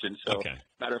kitchen. So,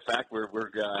 Matter of fact, we're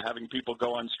having people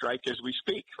go on strike as we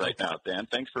speak right now, Dan.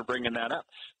 Thanks for bringing that up.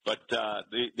 But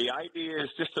the idea is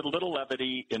just a little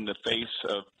levity in the face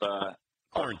of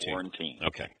quarantine.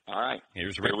 Okay. All right.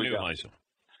 Here's Rick Neuheisel.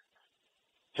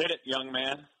 Hit it, young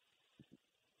man.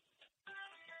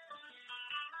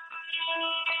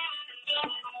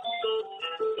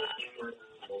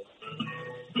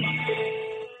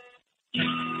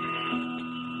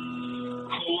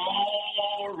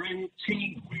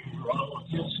 Quarantine, we're all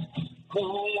just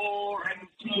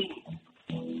quarantined.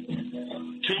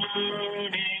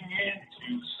 Turning into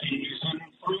season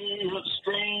 3 of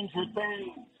Stranger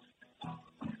Things.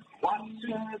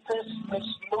 Watching Christmas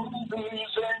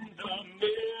movies in the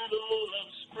middle of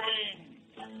spring.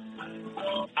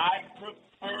 I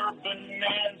prefer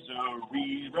Bonanza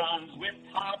reruns with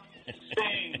Hop and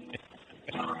Sing.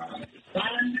 It's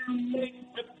time to make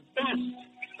the best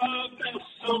of the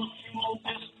social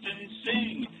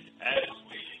distancing as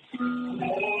we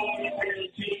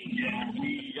quarantine, and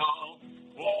we all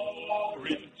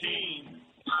quarantine.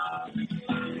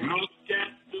 Look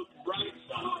at the bright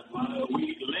side while we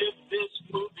live this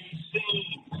movie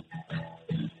scene.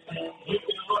 You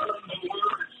can learn the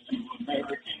words to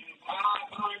American Pie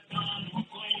by Don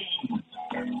McLean.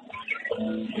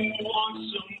 You want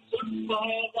some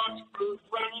football, watch Bruce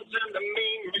Reynolds and the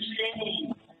Mean Machine.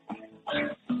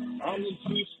 And the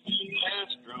Houston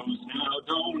Astros now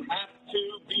don't have to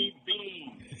be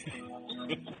beans.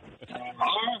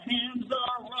 Our hands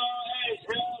are raw as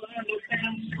hell and the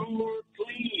hands sure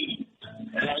clean.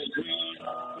 As we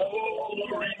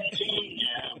quarantine,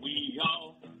 yeah, we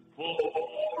all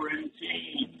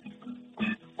quarantine.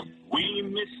 We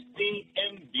missed the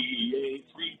NBA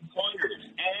three-pointers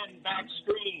and back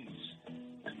screens.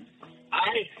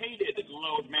 I hated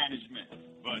load management,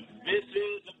 but this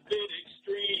is a bit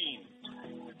extreme.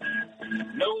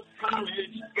 No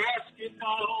college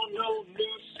basketball, no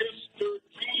new sister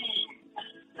team.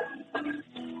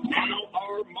 Now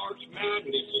our March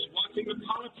Madness is watching the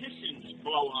politicians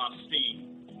blow off steam.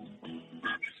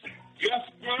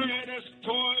 Just get us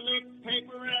toilet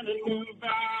paper and a new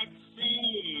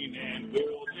vaccine, and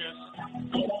we'll just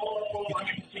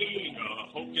quarantine.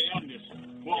 Hope to end this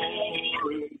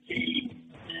quarantine.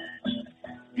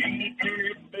 The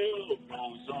NFL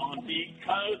goes on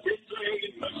because it's a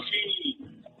machine.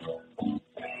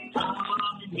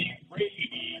 Tommy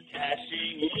Brady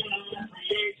cashing in on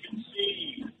free agency.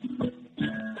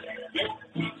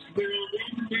 It's really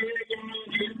big and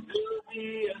it will be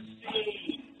a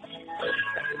scene.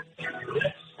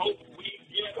 Let's hope we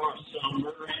get our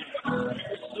summer and wear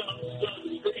some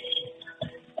sunscreen.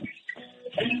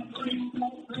 And please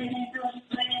don't bring your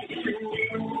thing in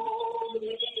New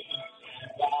Orleans.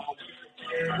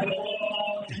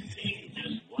 Quarantine,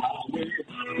 just while we're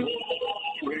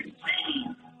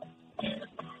quarantined.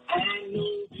 I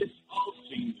know this all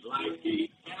seems like a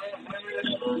bad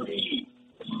dream.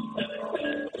 No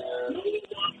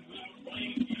one will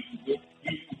blame you if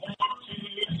you want to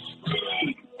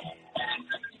scream.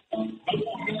 But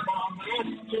our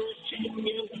master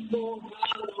singing for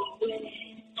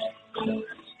Halloween. And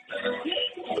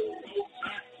we'll go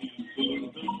back to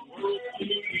the world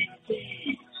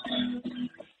team.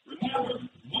 Remember,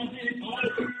 Monday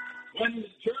Harbor, when the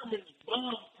Germans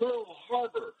bombed Pearl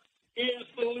Harbor, is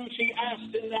Belushi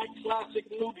asked in that classic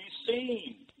movie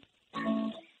scene.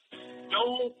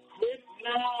 Don't quit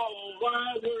now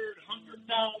while we're hunkered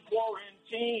down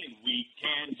quarantine. We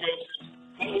can just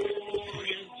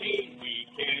quarantine. We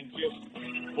can just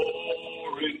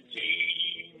quarantine.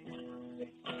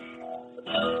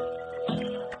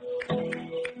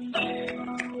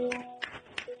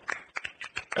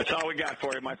 That's all we got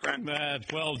for you, my friend.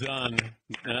 Matt, well done.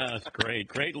 That's great.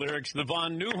 Great lyrics. The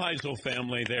Von Neuheisel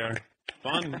family there.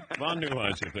 Von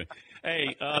Neuheisel.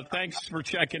 Hey, thanks for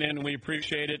checking in. We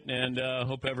appreciate it, and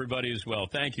hope everybody is well.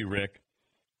 Thank you, Rick.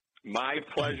 My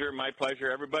pleasure, my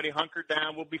pleasure. Everybody hunker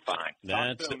down. We'll be fine.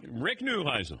 That's Rick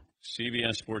Neuheisel,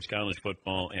 CBS Sports College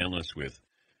football analyst with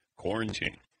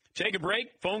quarantine. Take a break.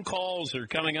 Phone calls are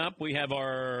coming up. We have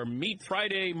our Meat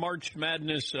Friday March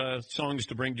Madness songs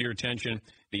to bring to your attention.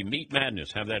 The Meat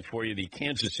Madness, have that for you. The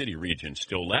Kansas City region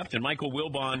still left. And Michael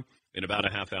Wilbon in about a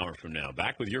half hour from now.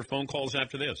 Back with your phone calls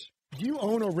after this. Do you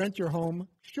own or rent your home?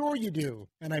 Sure you do,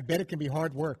 and I bet it can be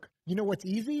hard work. You know what's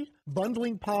easy?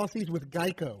 Bundling policies with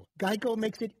Geico. Geico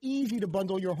makes it easy to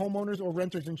bundle your homeowners or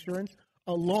renters insurance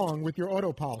along with your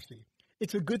auto policy.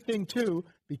 It's a good thing, too,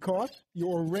 because you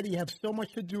already have so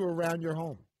much to do around your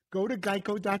home. Go to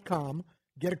geico.com,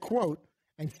 get a quote,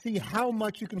 and see how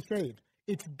much you can save.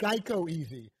 It's Geico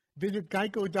easy. Visit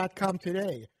geico.com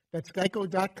today. That's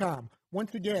geico.com.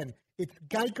 Once again, it's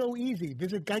Geico easy.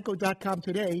 Visit geico.com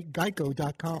today,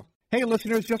 geico.com. Hey,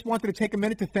 listeners, just wanted to take a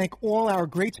minute to thank all our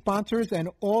great sponsors and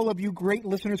all of you great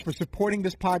listeners for supporting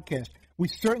this podcast. We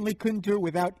certainly couldn't do it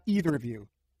without either of you.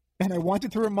 And I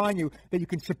wanted to remind you that you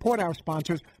can support our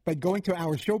sponsors by going to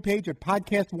our show page at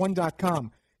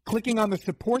podcast1.com, clicking on the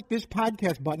Support This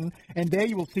Podcast button, and there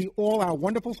you will see all our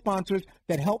wonderful sponsors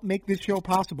that help make this show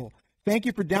possible. Thank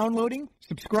you for downloading,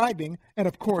 subscribing, and,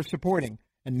 of course, supporting.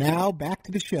 And now, back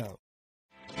to the show.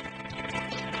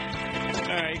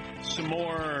 All right, some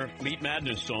more Meat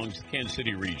Madness songs, Kansas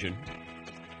City region.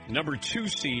 Number 2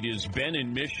 seed is Ben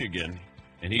in Michigan,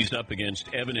 and he's up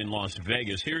against Evan in Las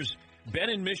Vegas. Here's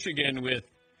Ben in Michigan with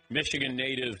Michigan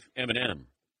native Eminem.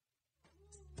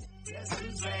 Guess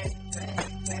who's back,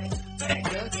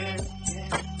 back again.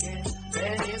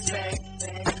 Ben is back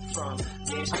from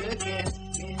Michigan.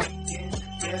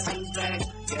 Guess who's back,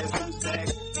 guess who's back,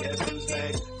 guess who's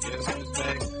back, guess who's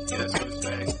back, guess who's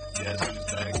back, guess who's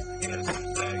back, guess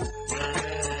who's back.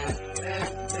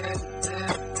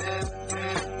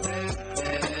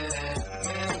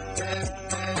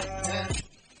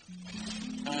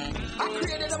 I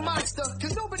created a monster,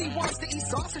 cause nobody wants to eat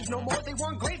sausage no more. They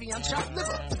want gravy on chopped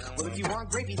liver. Well, if you want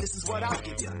gravy, this is what I'll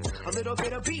give you. A little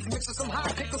bit of beef mixed with some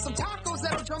hot pickles, some tacos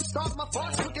that'll jumpstart my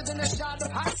thoughts quicker than a shot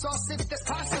of hot sauce. If that's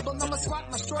possible, I'ma swap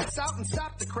my shorts out and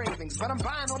stop the cravings. But I'm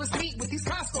buying all this meat with these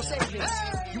Costco savings.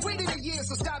 Hey! You waited a year,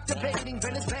 so stop debating.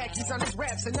 Ben is back, he's on his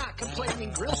raps and not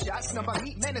complaining. Grill shots, number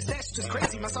meat menace, that's just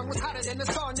crazy. My song was hotter than the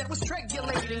song that was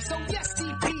triangulating. So yes,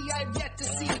 DP, I've yet to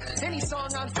see any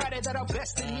song on Friday that are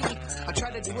best in me. I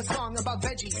try to do a song about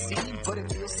veggie seed, but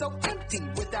it feels so empty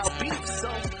without beef.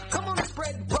 So come on,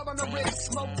 spread, rub on the ribs,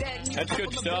 smoke that. That's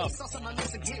good stuff.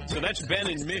 So that's Ben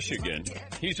in Michigan.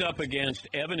 He's up against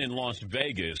Evan in Las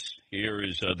Vegas. Here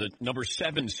is the number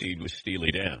 7 seed with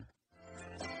Steely Dan.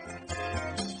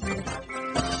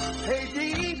 Hey,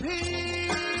 DP,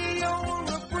 you're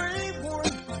a brave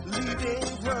one, leading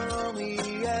from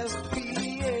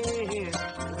ESPN.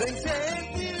 They said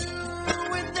you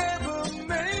would never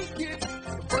make it,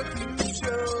 but you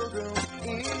showed them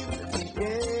in the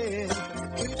end.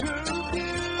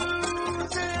 Interviews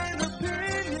and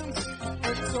opinions,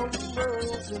 and some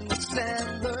roles in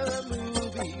Sandler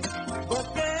movies. But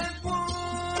that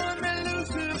one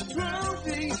elusive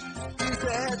trophy is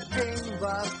that game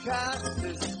by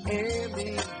Costas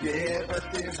Emmy. Yeah, but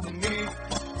there's me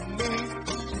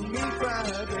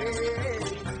Friday.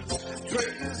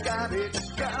 Trey's got it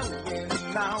going,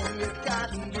 now you got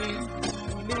me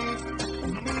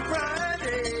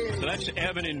Friday. So that's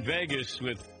Evan in Vegas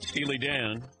with Steely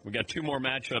Dan. We got 2 more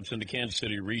matchups in the Kansas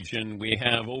City region. We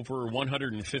have over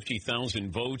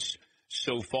 150,000 votes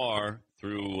so far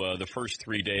through the first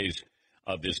 3 days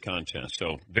of this contest.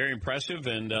 So very impressive,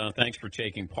 and thanks for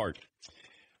taking part.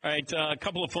 All right, a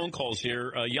couple of phone calls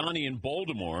here. Yanni in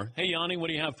Baltimore. Hey, Yanni, what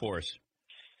do you have for us?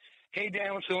 Hey,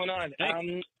 Dan, what's going on?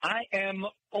 Hey. I am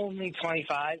only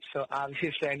 25, so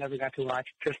obviously I never got to watch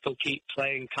Pistol Pete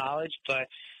play in college, but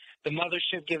the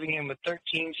mothership giving him a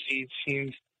 13 seed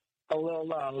seems a little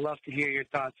low. I'd love to hear your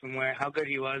thoughts on how good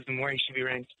he was and where he should be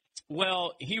ranked.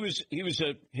 Well, he was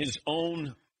his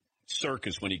own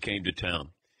circus when he came to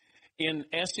town. In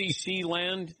SEC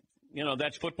land, you know,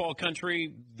 that's football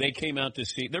country, they came out to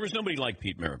see. There was nobody like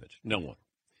Pete Maravich, no one.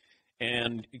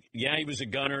 And, yeah, he was a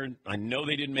gunner. I know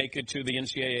they didn't make it to the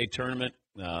NCAA tournament.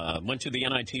 Went to the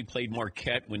NIT, played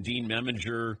Marquette when Dean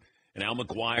Meminger and Al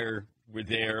McGuire were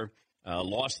there.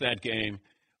 Lost that game.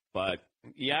 But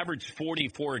he averaged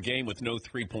 44 a game with no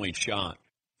three-point shot.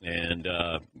 And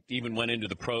even went into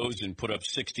the pros and put up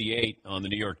 68 on the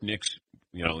New York Knicks,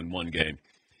 you know, in one game.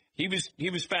 He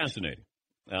was fascinating.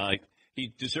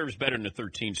 He deserves better than a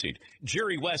 13 seed.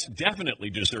 Jerry West definitely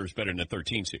deserves better than a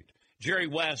 13 seed. Jerry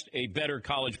West, a better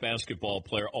college basketball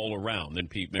player all around than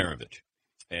Pete Maravich.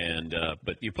 And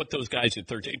but you put those guys at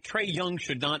 13. Trae Young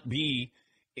should not be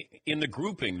in the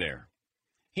grouping there.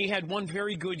 He had one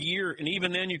very good year, and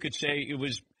even then you could say it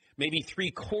was maybe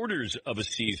 3/4 of a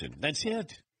season. That's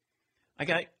it. I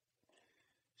got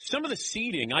some of the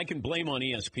seeding I can blame on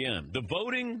ESPN. The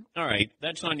voting, all right,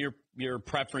 that's on your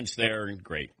preference there.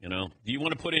 Great, you know. Do you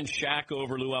want to put in Shaq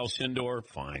over Lou Alcindor?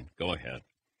 Fine, go ahead.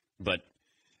 But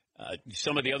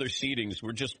some of the other seedings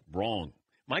were just wrong.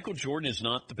 Michael Jordan is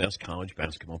not the best college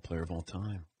basketball player of all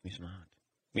time. He's not.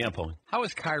 Yeah, Paul. How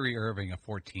is Kyrie Irving a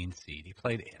 14 seed? He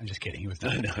played. I'm just kidding. He was.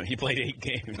 No, he played 8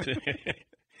 games.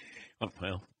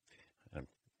 Well,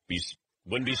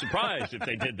 wouldn't be surprised if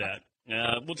they did that.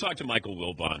 We'll talk to Michael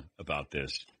Wilbon about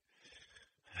this.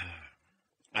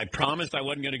 I promised I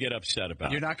wasn't going to get upset about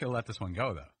it. You're not going to let this one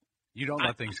go, though. You don't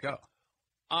let things go.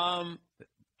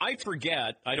 I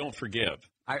forget. I don't forgive.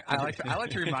 I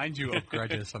like to remind you of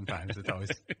grudges sometimes. It's always.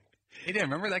 Hey, Dan,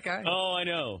 remember that guy? Oh, I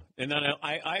know. And then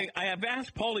I have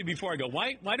asked Paulie before. I go,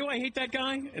 why do I hate that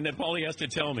guy? And then Paulie has to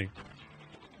tell me.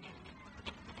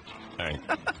 All right.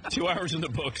 2 hours in the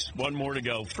books. One more to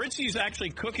go. Fritzy's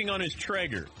actually cooking on his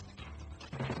Traeger.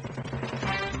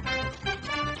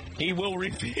 He will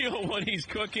reveal what he's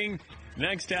cooking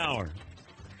next hour.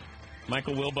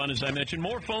 Michael Wilbon, as I mentioned.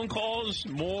 More phone calls,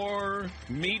 more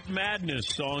Meat Madness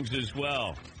songs as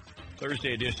well.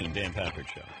 Thursday edition, Dan Patrick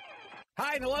Show.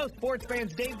 Hi and hello, sports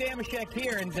fans. Dave Damashek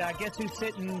here, and guess who's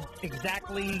sitting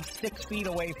exactly 6 feet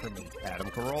away from me? Adam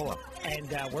Carolla.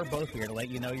 And we're both here to let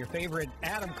you know your favorite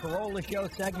Adam Carolla Show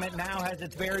segment now has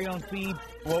its very own feed.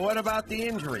 Well, what about the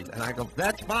injuries? And I go,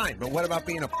 that's fine, but what about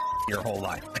being a your whole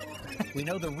life? We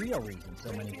know the real reason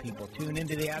so many people tune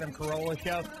into the Adam Carolla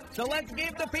Show. So let's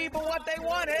give the people what they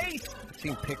want, Ace. I've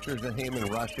seen pictures of him in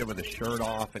Russia with his shirt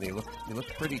off, and he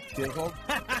looks pretty chiseled.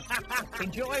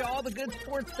 Enjoy all the Good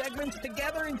Sports segments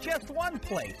together in just one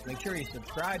place. Make sure you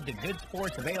subscribe to Good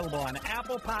Sports, available on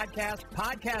Apple Podcasts,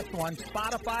 Podcast One,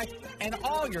 Spotify, and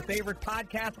all your favorite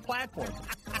podcast platforms.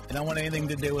 I don't want anything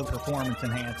to do with performance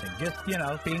enhancing. Just,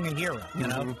 being a hero,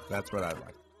 That's what I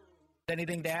like.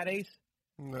 Anything to add, Ace?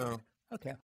 No.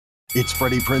 Okay. It's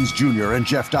Freddie Prinze Jr. and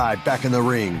Jeff Dye back in the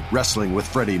ring. Wrestling with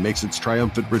Freddie makes its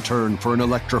triumphant return for an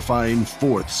electrifying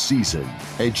 4th season.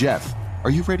 Hey, Jeff, are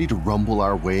you ready to rumble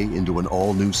our way into an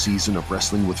all-new season of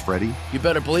Wrestling with Freddie? You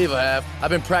better believe I have.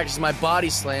 I've been practicing my body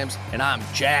slams, and I'm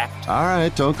jacked. All right,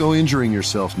 don't go injuring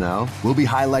yourself now. We'll be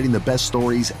highlighting the best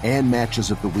stories and matches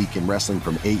of the week in wrestling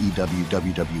from AEW,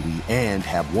 WWE, and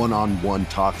have one-on-one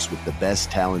talks with the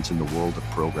best talents in the world of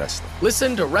pro wrestling.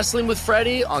 Listen to Wrestling with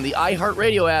Freddie on the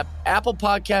iHeartRadio app, Apple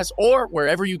Podcasts, or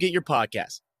wherever you get your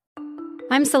podcasts.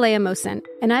 I'm Saleha Mohsen,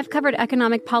 and I've covered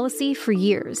economic policy for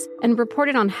years and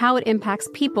reported on how it impacts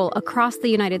people across the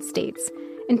United States.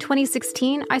 In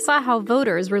 2016, I saw how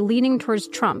voters were leaning towards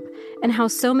Trump and how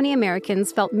so many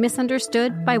Americans felt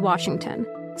misunderstood by Washington.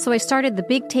 So I started The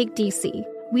Big Take DC.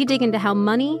 We dig into how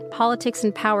money, politics,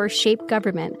 and power shape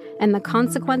government and the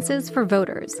consequences for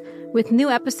voters. With new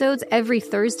episodes every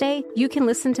Thursday, you can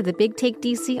listen to The Big Take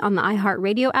DC on the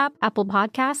iHeartRadio app, Apple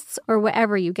Podcasts, or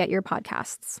wherever you get your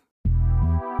podcasts.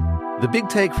 The Big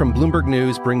Take from Bloomberg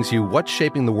News brings you what's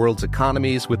shaping the world's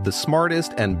economies with the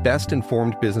smartest and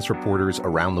best-informed business reporters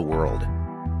around the world.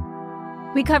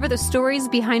 We cover the stories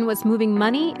behind what's moving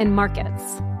money and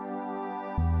markets.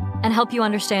 And help you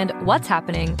understand what's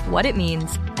happening, what it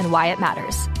means, and why it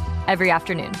matters. Every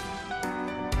afternoon.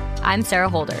 I'm Sarah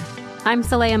Holder. I'm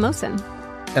Saleha Mohsen.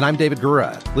 And I'm David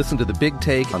Gura. Listen to The Big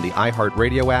Take on the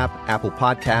iHeartRadio app, Apple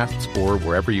Podcasts, or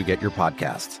wherever you get your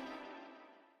podcasts.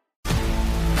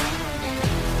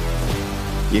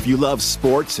 If you love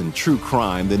sports and true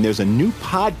crime, then there's a new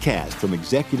podcast from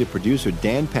executive producer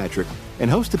Dan Patrick and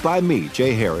hosted by me,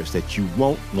 Jay Harris, that you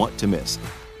won't want to miss.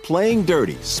 Playing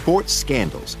Dirty: Sports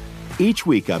Scandals. Each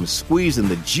week, I'm squeezing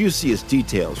the juiciest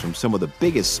details from some of the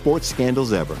biggest sports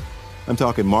scandals ever. I'm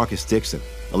talking Marcus Dixon,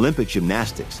 Olympic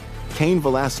gymnastics, Cain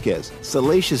Velasquez,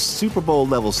 salacious Super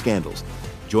Bowl-level scandals.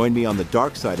 Join me on the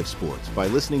dark side of sports by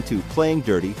listening to Playing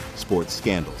Dirty: Sports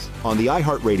Scandals on the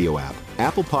iHeartRadio app,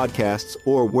 Apple Podcasts,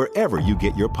 or wherever you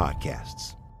get your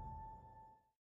podcasts.